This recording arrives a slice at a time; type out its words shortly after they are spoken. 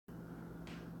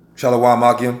Shalom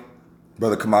Akim,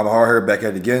 Brother Kamal Mahar here, back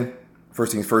at it again.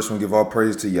 First things first, we give all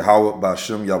praise to Yahawah,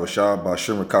 Bahasham, Yahawah,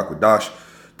 Bahasham, qadash.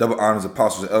 Double honors,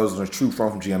 apostles, and elders, and the true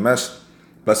from GMS.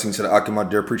 Blessings to the Akim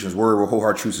out there preaching his word with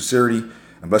wholehearted true sincerity.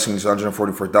 And blessings to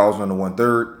 144,000 and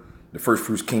 1/3. The first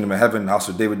fruits kingdom of heaven, the house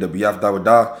of David, the Biyaf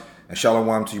Dawadah. And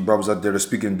shalom to you brothers out there that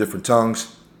speak in different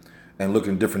tongues and look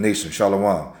in different nations.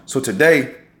 Shalom. So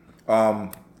today,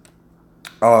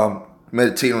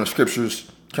 meditating on the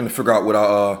scriptures, trying to figure out what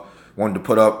I wanted to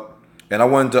put up. And I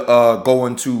wanted to go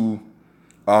into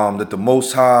that the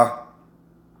Most High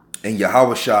and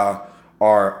Yahawashi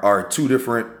are two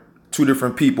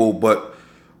different people, but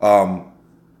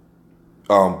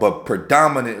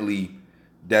predominantly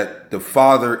that the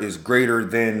Father is greater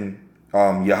than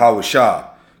Yahawashi.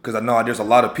 Because I know there's a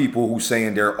lot of people who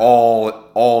saying they're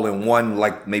all in one,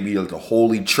 like maybe the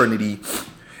Holy Trinity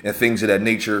and things of that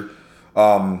nature.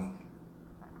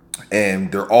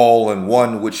 And they're all in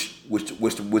one, which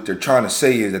what they're trying to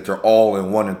say is that they're all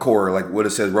in one accord, like what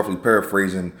it says, roughly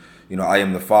paraphrasing, I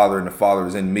am the Father and the Father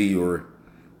is in me, or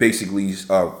basically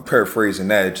paraphrasing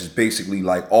that, it's just basically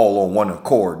like all on one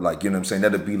accord, like, you know what I'm saying?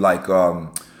 That'd be like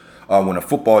when a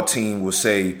football team will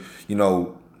say,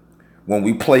 when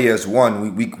we play as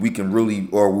one, we can really,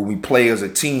 or when we play as a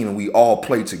team and we all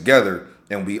play together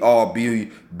and we all be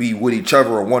with each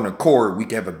other on one accord, we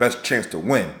can have the best chance to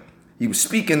win. He was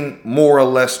speaking more or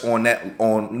less on that,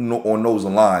 on those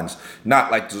lines,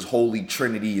 not like this Holy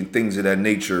Trinity and things of that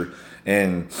nature.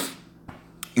 And,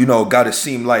 got to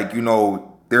seem like,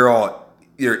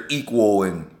 they're equal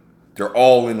and they're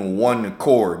all in one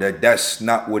accord. That's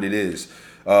not what it is.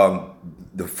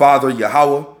 The Father,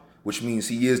 Yahawah, which means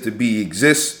he is to be,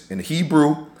 exists in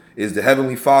Hebrew, is the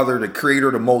Heavenly Father, the Creator,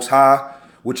 the Most High,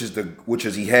 which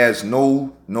is he has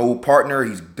no partner.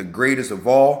 He's the greatest of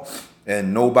all.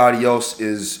 And nobody else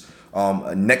is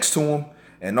next to him,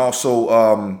 and also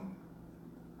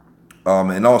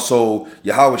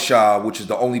Yahawashi, which is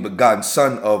the only begotten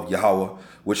Son of Yahawah,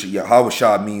 which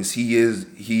Yahawashi means he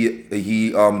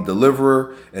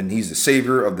deliverer, and he's the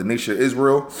savior of the nation of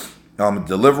Israel,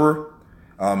 deliverer,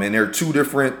 and they're two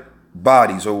different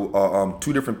bodies, so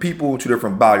two different people, two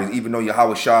different bodies. Even though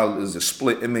Yahawashi is a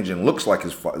split image and looks like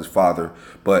his father,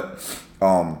 but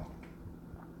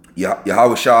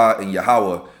Yahawashi and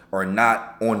Yahawah are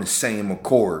not on the same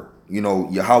accord.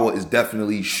 Yahawah is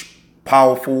definitely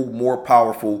powerful, more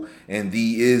powerful, and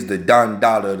he is the Don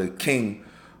Dada, the king,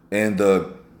 and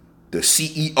the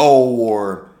CEO,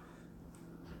 or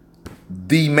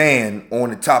the man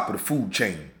on the top of the food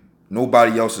chain.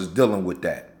 Nobody else is dealing with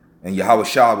that. And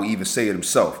Yahawashi will even say it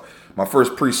himself. My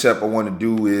first precept I want to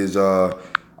do is I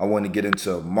want to get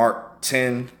into Mark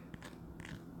 10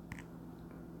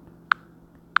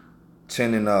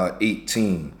 and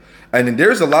 18. And then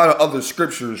there's a lot of other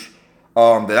scriptures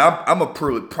that I'm a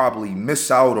probably miss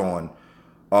out on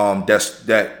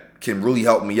that can really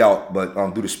help me out. But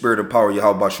through the spirit and power of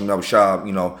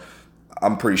Yahawah,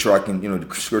 I'm pretty sure I can,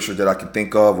 the scriptures that I can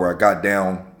think of or I got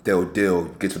down, they'll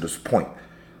get to this point.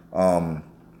 And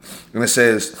it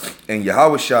says, and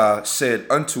Yahawashi said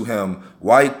unto him,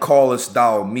 why callest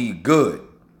thou me good?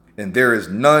 And there is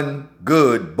none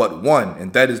good but one,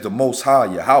 and that is the Most High,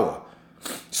 Yahawah.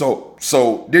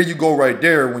 So there you go right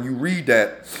there. When you read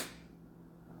that,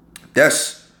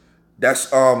 that's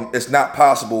it's not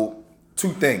possible.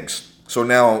 Two things. So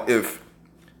now if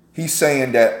he's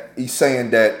saying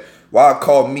that why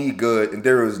call me good and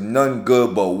there is none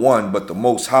good but one, but the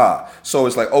Most High. So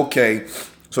it's like, okay,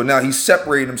 so now he's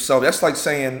separating himself. That's like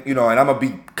saying, and I'm gonna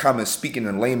be kind of speaking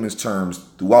in layman's terms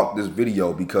throughout this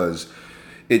video, because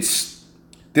this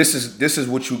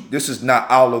is not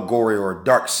allegory or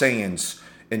dark sayings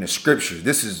in the scriptures.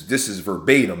 This is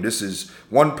verbatim. This is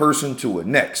one person to a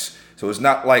next. So it's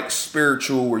not like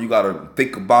spiritual where you got to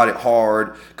think about it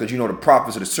hard because the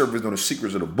prophets of the servants know the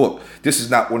secrets of the book. This is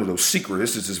not one of those secrets.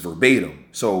 This is just verbatim.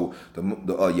 So the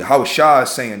Yahawashi is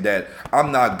saying that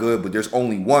I'm not good, but there's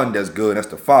only one that's good. And that's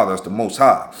the Father. That's the Most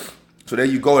High. So there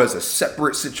you go. That's a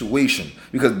separate situation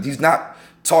because he's not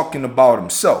talking about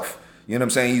himself. You know what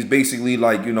I'm saying? He's basically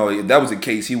like, if that was the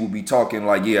case, he would be talking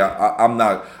like, yeah, I'm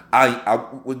not,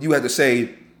 you had to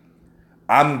say,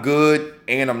 I'm good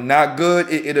and I'm not good.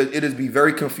 It'll be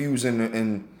very confusing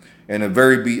and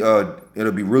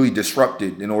it'll be really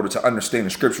disrupted in order to understand the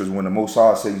scriptures when the Most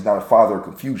High says he's not a father of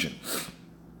confusion.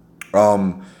 Let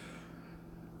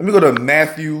me go to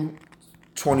Matthew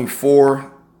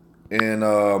 24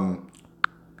 and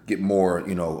get more,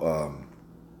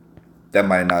 that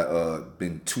might not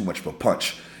been too much of a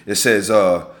punch. It says,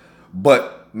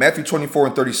 but Matthew 24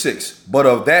 and 36, but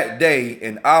of that day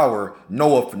and hour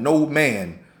knoweth no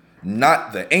man,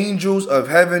 not the angels of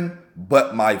heaven,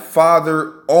 but my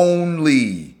Father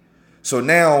only. So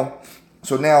now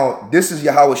this is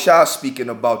Yahawashi speaking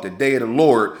about the day of the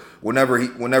Lord. Whenever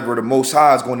the Most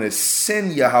High is going to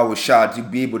send Yahawashi to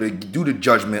be able to do the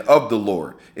judgment of the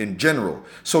Lord in general.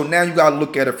 So now you got to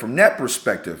look at it from that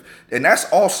perspective. And that's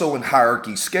also in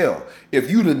hierarchy scale.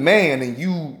 If you the man and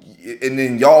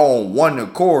then y'all on one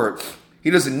accord,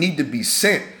 he doesn't need to be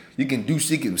sent. He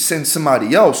can send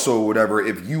somebody else or whatever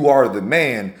if you are the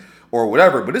man or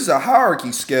whatever. But it's a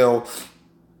hierarchy scale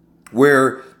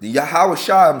where the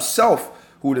Yahawashi himself,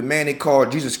 who the man they call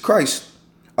Jesus Christ,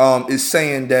 is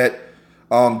saying that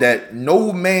that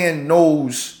no man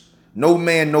knows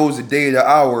the day of the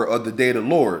hour of the day of the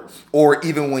Lord, or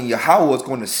even when Yahawah is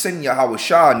going to send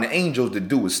Yahawashi and the angels to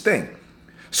do his thing.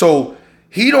 So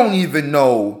he don't even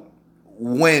know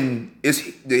when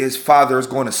his Father is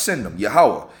going to send him,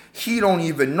 Yahawah. He don't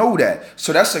even know that.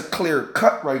 So that's a clear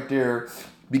cut right there,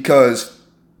 because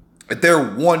if they're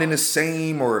one and the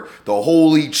same, or the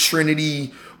Holy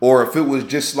Trinity, or if it was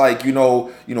just like, all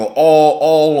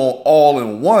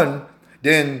in one,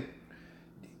 then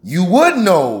you would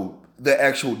know the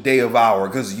actual day of hour,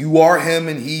 because you are him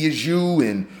and he is you,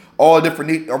 and all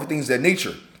different everything's that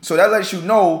nature. So that lets you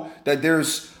know that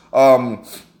there's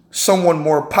someone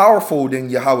more powerful than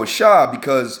Yahawashi,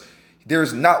 because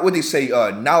there's not what they say,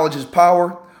 knowledge is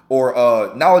power,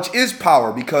 or knowledge is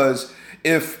power, because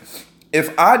if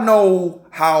I know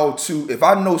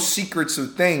secrets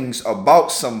of things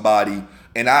about somebody,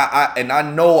 and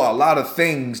I know a lot of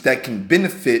things that can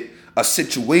benefit a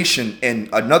situation, and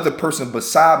another person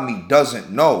beside me doesn't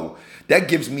know, that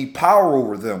gives me power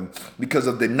over them because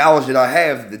of the knowledge that I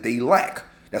have that they lack.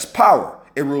 That's power.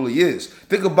 It really is.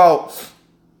 Think about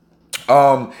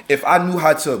if I knew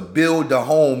how to build a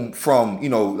home from,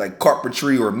 like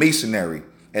carpentry or masonry,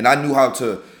 and I knew how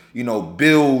to,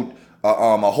 build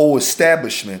a whole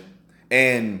establishment,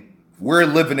 and we're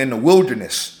living in the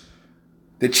wilderness,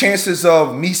 the chances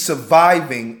of me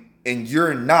surviving and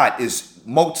you're not is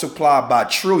multiplied by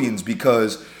trillions,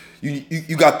 because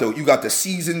you got the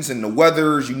seasons and the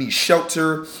weathers. You need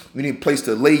shelter. You need a place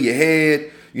to lay your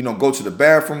head. Go to the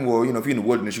bathroom. Well, if you're in the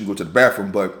wilderness, you can go to the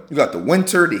bathroom. But you got the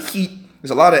winter, the heat.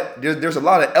 There's a lot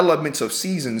of elements of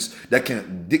seasons that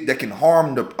can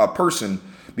harm a person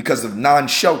because of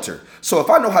non-shelter. So if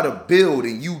I know how to build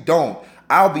and you don't,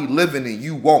 I'll be living and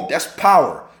you won't. That's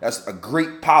power. That's a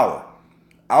great power.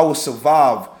 I will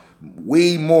survive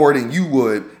way more than you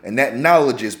would, and that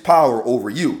knowledge is power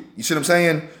over you. You see what I'm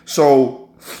saying? So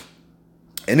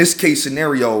in this case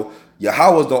scenario,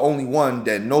 Yahawah is the only one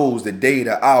that knows the day,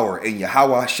 the hour, and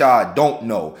Yahawashi don't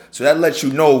know. So that lets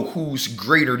you know who's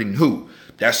greater than who.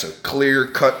 That's a clear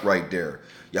cut right there.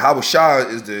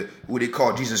 Yahawashi is what they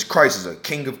call Jesus Christ, is a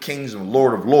King of Kings and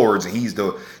Lord of Lords, and he's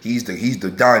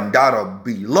the Don Dada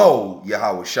below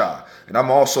Yahawashi. And I'm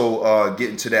also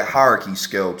getting to that hierarchy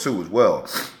scale too as well.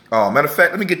 Matter of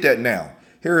fact, let me get that now.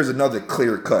 Here is another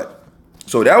clear cut.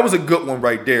 So that was a good one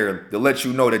right there to let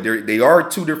you know that they are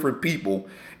two different people,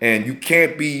 and you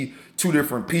can't be two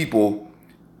different people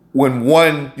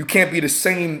when you can't be the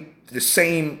same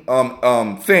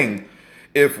thing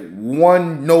if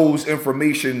one knows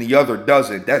information the other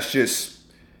doesn't. That's just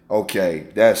okay.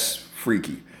 That's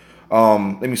freaky.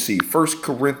 Let me see. 1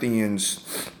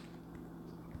 Corinthians.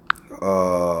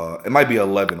 It might be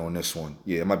 11 on this one.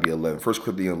 Yeah, it might be 11. 1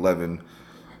 Corinthians 11,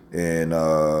 and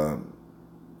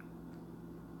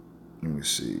let me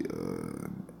see.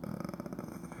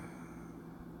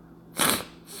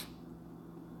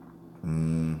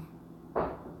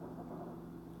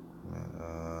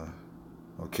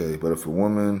 Okay, but if a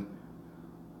woman,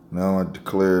 now I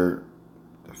declare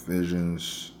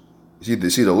divisions.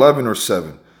 It's either 11 or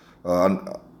 7.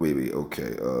 Wait.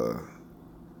 Okay.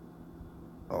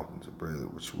 Often to brother,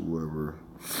 which whoever.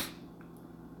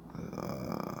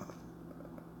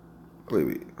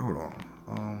 Wait. Hold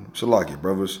on. Shalaki,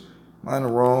 brothers. Mine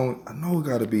are wrong. I know it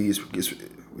gotta be.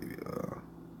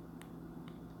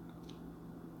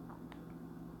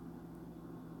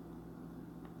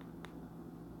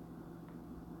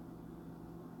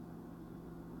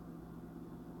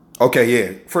 Okay,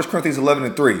 yeah. 1 Corinthians 11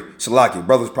 and 3. Shalaki.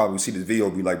 Brothers probably see this video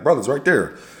and be like, brothers, right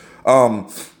there.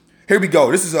 Here we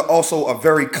go. This is also a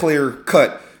very clear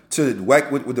cut to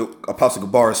what the Apostle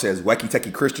Gabar says, wacky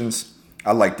techie Christians.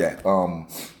 I like that.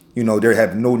 They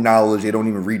have no knowledge. They don't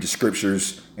even read the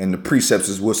scriptures, and the precepts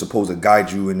is what's supposed to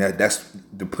guide you. And that's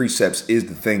the precepts is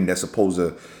the thing that's supposed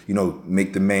to,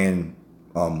 make the man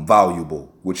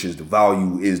valuable, which is the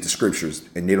value is the scriptures,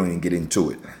 and they don't even get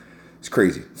into it. It's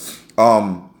crazy.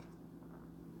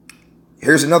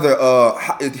 Here's another,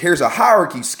 here's a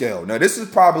hierarchy scale. Now this is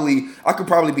probably, I could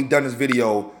probably be done this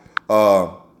video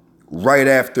right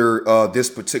after this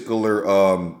particular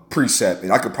precept,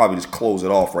 and I could probably just close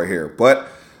it off right here. But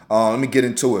let me get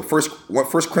into it. First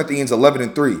Corinthians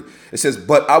 11:3. It says,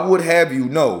 "But I would have you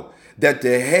know that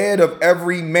the head of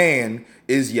every man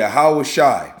is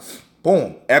Yahawashi."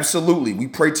 Boom. Absolutely. We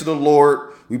pray to the Lord.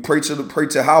 We pray to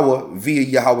Yahawah via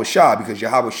Yahawashi, because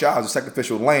Yahawashi is a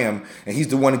sacrificial lamb, and he's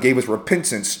the one that gave us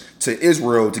repentance to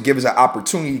Israel, to give us an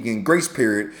opportunity in grace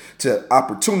period, to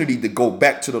opportunity to go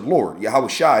back to the Lord.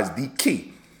 Yahawashi is the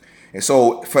key. And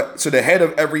so the head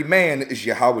of every man is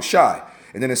Yahawashi.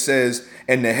 And then it says,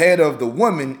 and the head of the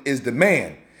woman is the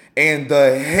man. And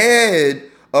the head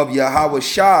of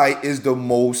Yahawashi is the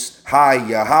Most High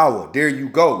Yahawah. There you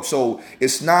go. So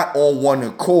it's not on one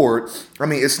accord. I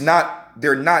mean,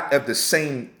 they're not of the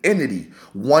same entity.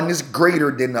 One is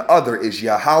greater than the other. It's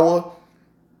Yahawah,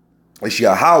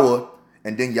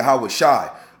 and then Yahawashi.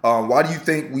 Why do you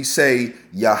think we say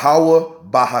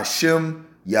Yahawah, Bahasham,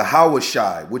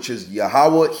 Yahawashi, which is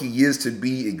Yahawah, he is to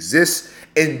be, exists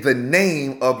in the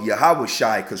name of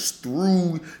Yahawashi, because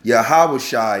through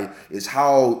Yahawashi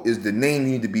is the name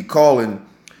you need to be calling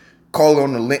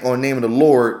on the name of the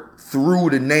Lord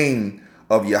through the name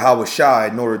of Yahawashi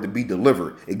in order to be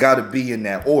delivered. It got to be in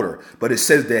that order. But it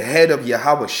says the head of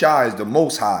Yahawashi is the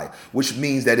Most High, which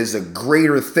means that it's a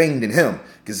greater thing than him,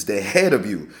 because it's the head of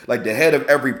you. Like the head of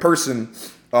every person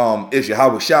is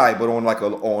Yahawashi, but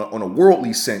on a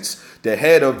worldly sense, the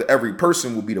head of every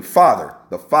person will be the father.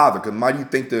 The father. Because why do you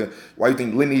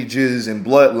think lineages and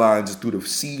bloodlines is through the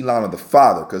seed line of the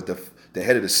father? Because the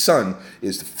head of the son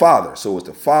is the father. So it's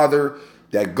the father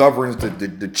that governs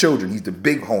the children. He's the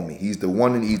big homie. He's the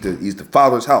one, he's the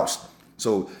father's house.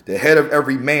 So the head of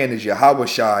every man is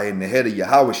Yahawashi, and the head of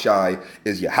Yahawashi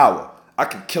is Yahawah. I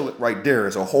can kill it right there.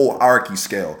 It's a whole hierarchy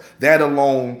scale. That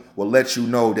alone will let you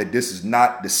know that this is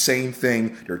not the same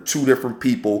thing. They're two different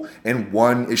people, and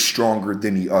one is stronger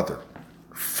than the other.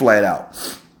 Flat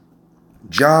out.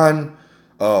 John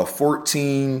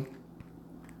 14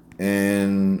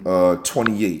 and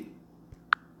 28.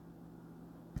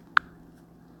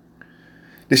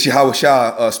 This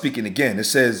Yahawashi speaking again. It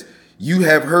says, "You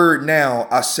have heard now,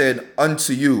 I said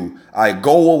unto you, I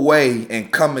go away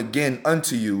and come again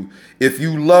unto you. If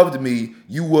you loved me,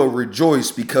 you will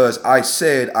rejoice, because I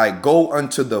said, I go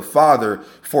unto the Father,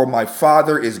 for my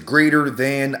Father is greater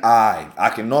than I." I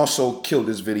can also kill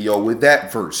this video with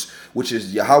that verse, which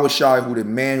is Yahawashi, who the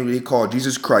man who they call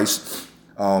Jesus Christ,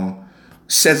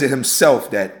 says it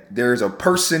himself, that there is a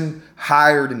person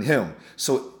higher than him.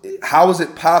 So how is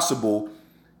it possible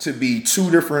to be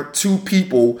two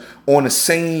people on the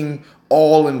same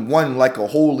all in one, like a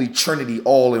holy trinity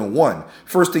all in one?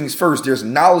 First things first, there's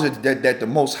knowledge that the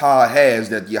Most High has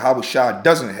that Yahawashi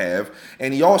doesn't have,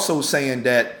 and he also saying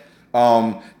that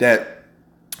that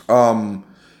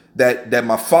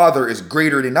my Father is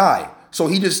greater than I. So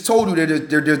he just told you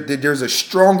that there's a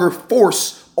stronger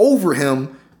force over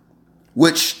him,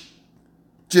 which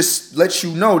just lets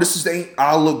you know this ain't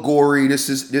allegory. This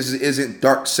isn't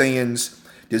dark sayings.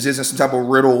 This isn't some type of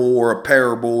riddle or a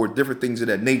parable or different things of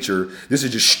that nature. This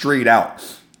is just straight out.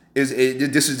 This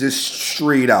is just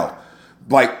straight out.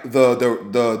 Like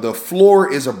the floor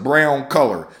is a brown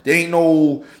color. There ain't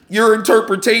no your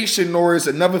interpretation or it's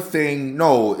another thing.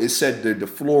 No, it said that the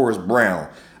floor is brown.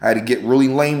 I had to get really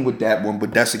lame with that one,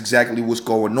 but that's exactly what's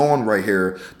going on right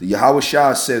here. The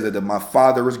Yahawashi says that my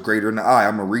Father is greater than I.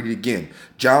 I'm going to read it again.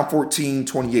 John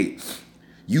 14:28.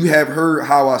 "You have heard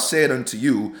how I said unto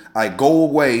you, I go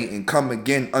away and come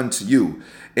again unto you.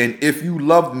 And if you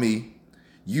loved me,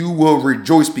 you will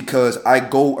rejoice, because I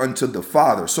go unto the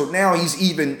Father." So now he's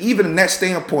even in that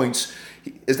standpoint,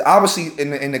 is obviously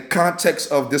in the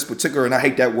context of this particular, and I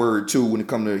hate that word too when it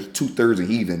comes to 2/3 of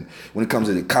heathen. When it comes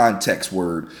to the context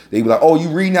word, they be like, "Oh, you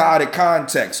reading that out of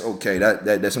context?" Okay,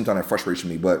 that sometimes that frustrates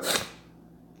me, but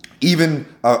even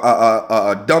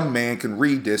a dumb man can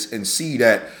read this and see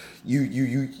that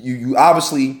you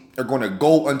obviously are going to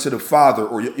go unto the Father,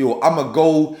 or I'm gonna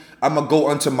go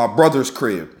unto my brother's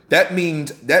crib. That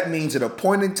means at a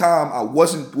point in time I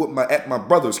wasn't at my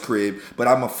brother's crib, but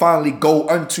I'm gonna finally go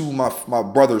unto my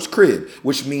brother's crib,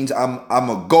 which means I'm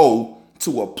gonna go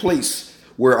to a place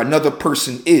where another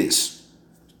person is.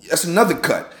 That's another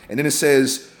cut. And then it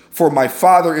says, "For my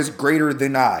Father is greater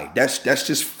than I." That's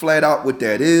just flat out what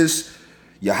that is.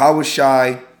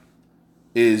 Yahawashi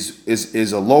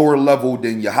is a lower level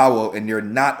than Yahawah, and they're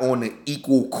not on the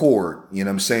equal chord. You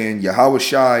know what I'm saying?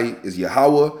 Yahawashi is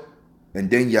Yahawah, and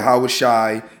then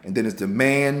Yahawashi, and then it's the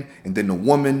man, and then the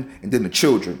woman, and then the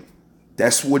children.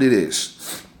 That's what it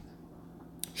is.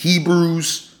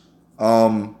 Hebrews.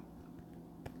 Oh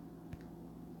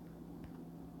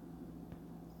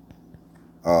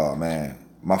man,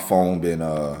 my phone been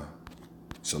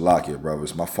Salakia,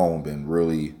 brothers. My phone been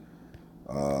really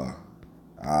my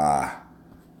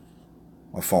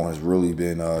phone has really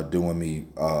been doing me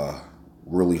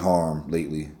really harm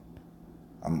lately.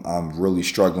 I'm really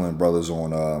struggling, brothers,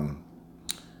 on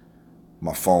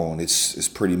my phone. It's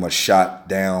pretty much shot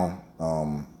down.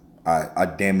 I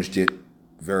damaged it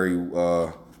very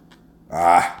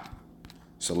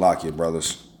Salakia,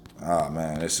 brothers.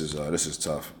 Man, this is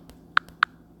tough.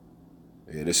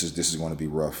 Yeah, this is going to be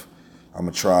rough. I'm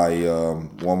gonna try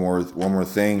one more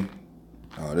thing.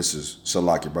 This is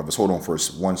Salakia, brothers. Hold on for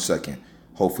 1 second.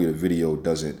 Hopefully the video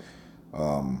doesn't.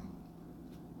 Oh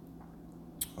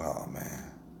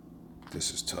man,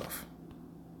 this is tough.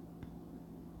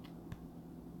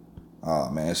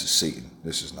 Oh man, this is Satan.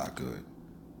 This is not good.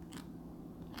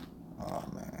 Oh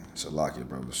man, Salakia,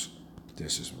 brothers.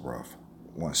 This is rough.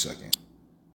 1 second.